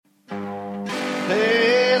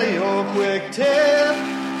Paleo quick tip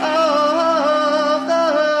of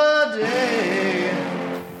the day.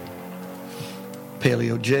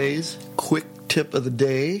 Paleo J's quick tip of the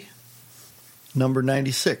day, number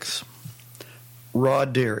 96. Raw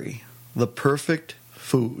dairy, the perfect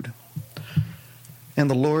food. And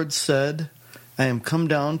the Lord said, I am come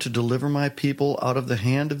down to deliver my people out of the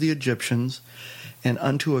hand of the Egyptians, and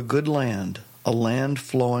unto a good land, a land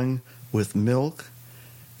flowing with milk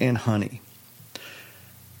and honey.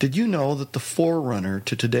 Did you know that the forerunner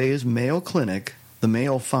to today's Mayo Clinic, the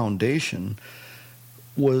Mayo Foundation,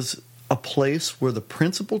 was a place where the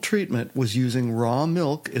principal treatment was using raw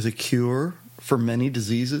milk as a cure for many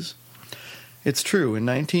diseases? It's true. In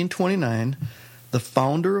 1929, the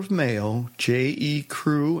founder of Mayo, J.E.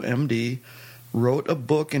 Crew, M.D., wrote a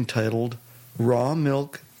book entitled Raw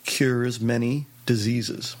Milk Cures Many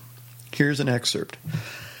Diseases. Here's an excerpt.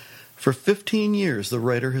 For 15 years, the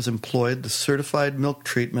writer has employed the certified milk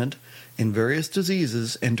treatment in various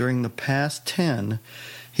diseases, and during the past 10,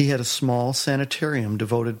 he had a small sanitarium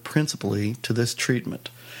devoted principally to this treatment.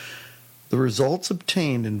 The results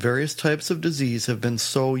obtained in various types of disease have been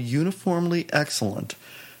so uniformly excellent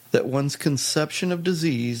that one's conception of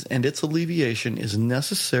disease and its alleviation is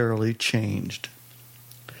necessarily changed.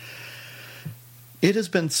 It has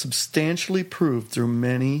been substantially proved through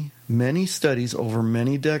many, many studies over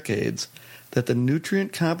many decades that the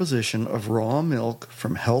nutrient composition of raw milk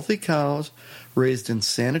from healthy cows raised in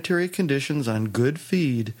sanitary conditions on good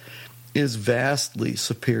feed is vastly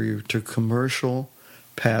superior to commercial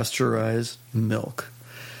pasteurized milk.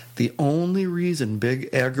 The only reason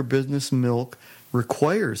big agribusiness milk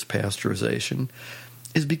requires pasteurization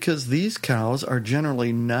is because these cows are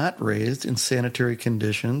generally not raised in sanitary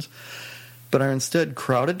conditions, but are instead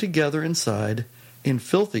crowded together inside in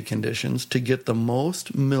filthy conditions to get the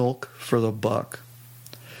most milk for the buck.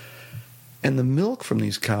 And the milk from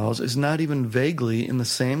these cows is not even vaguely in the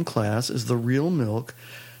same class as the real milk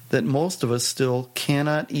that most of us still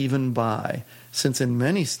cannot even buy, since in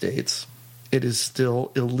many states it is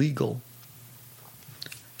still illegal.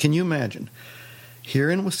 Can you imagine?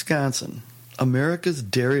 Here in Wisconsin, America's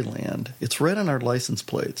dairyland, it's right on our license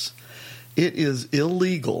plates, it is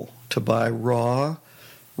illegal to buy raw,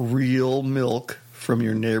 real milk from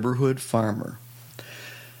your neighborhood farmer.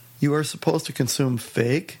 You are supposed to consume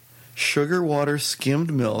fake, sugar water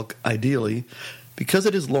skimmed milk, ideally, because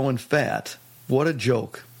it is low in fat. What a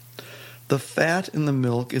joke. The fat in the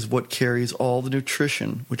milk is what carries all the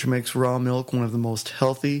nutrition, which makes raw milk one of the most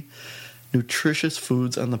healthy, nutritious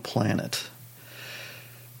foods on the planet.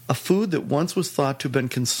 A food that once was thought to have been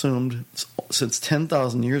consumed since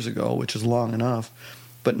 10,000 years ago, which is long enough,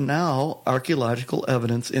 but now archaeological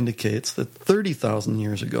evidence indicates that 30,000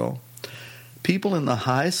 years ago, people in the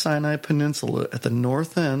high Sinai Peninsula at the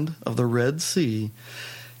north end of the Red Sea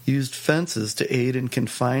used fences to aid in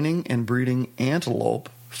confining and breeding antelope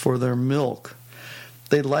for their milk.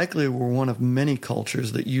 They likely were one of many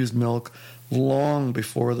cultures that used milk long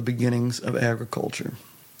before the beginnings of agriculture.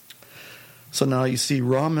 So now you see,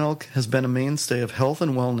 raw milk has been a mainstay of health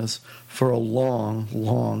and wellness for a long,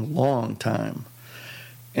 long, long time.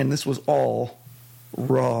 And this was all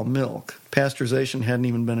raw milk. Pasteurization hadn't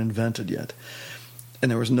even been invented yet.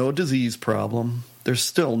 And there was no disease problem. There's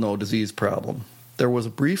still no disease problem. There was a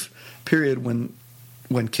brief period when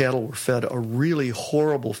cattle were fed a really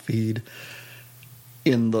horrible feed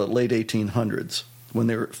in the late 1800s, when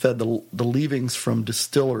they were fed the leavings from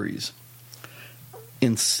distilleries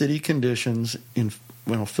in city conditions, in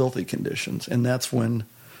filthy conditions. And that's when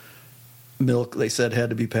milk, they said, had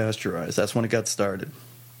to be pasteurized. That's when it got started.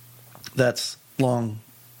 That's long,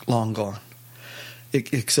 long gone.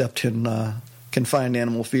 Except in confined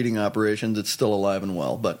animal feeding operations, it's still alive and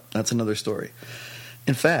well, but that's another story.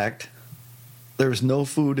 In fact, there's no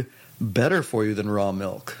food better for you than raw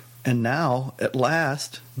milk. And now, at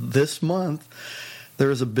last, this month,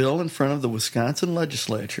 there is a bill in front of the Wisconsin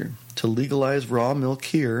legislature to legalize raw milk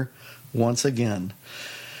here once again.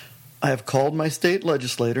 I have called my state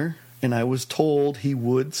legislator, and I was told he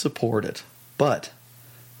would support it. But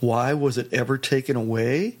why was it ever taken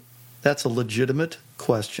away? That's a legitimate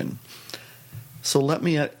question. So let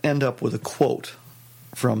me end up with a quote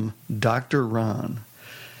from Dr. Ron.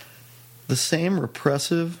 The same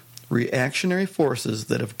repressive, reactionary forces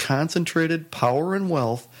that have concentrated power and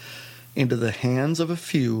wealth into the hands of a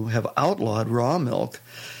few have outlawed raw milk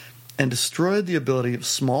and destroyed the ability of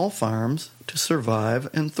small farms to survive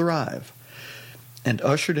and thrive, and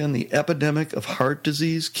ushered in the epidemic of heart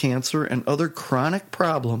disease, cancer, and other chronic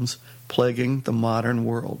problems plaguing the modern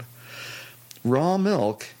world. Raw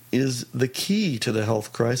milk is the key to the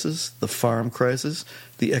health crisis, the farm crisis,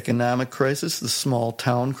 the economic crisis, the small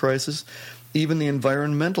town crisis, even the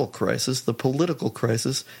environmental crisis, the political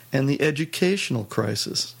crisis, and the educational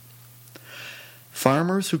crisis.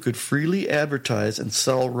 Farmers who could freely advertise and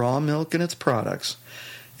sell raw milk and its products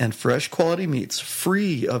and fresh quality meats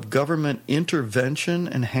free of government intervention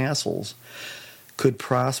and hassles could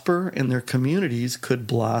prosper, and their communities could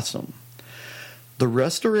blossom. The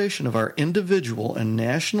restoration of our individual and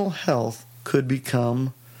national health could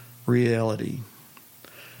become reality.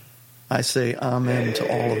 I say amen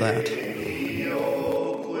to all of that.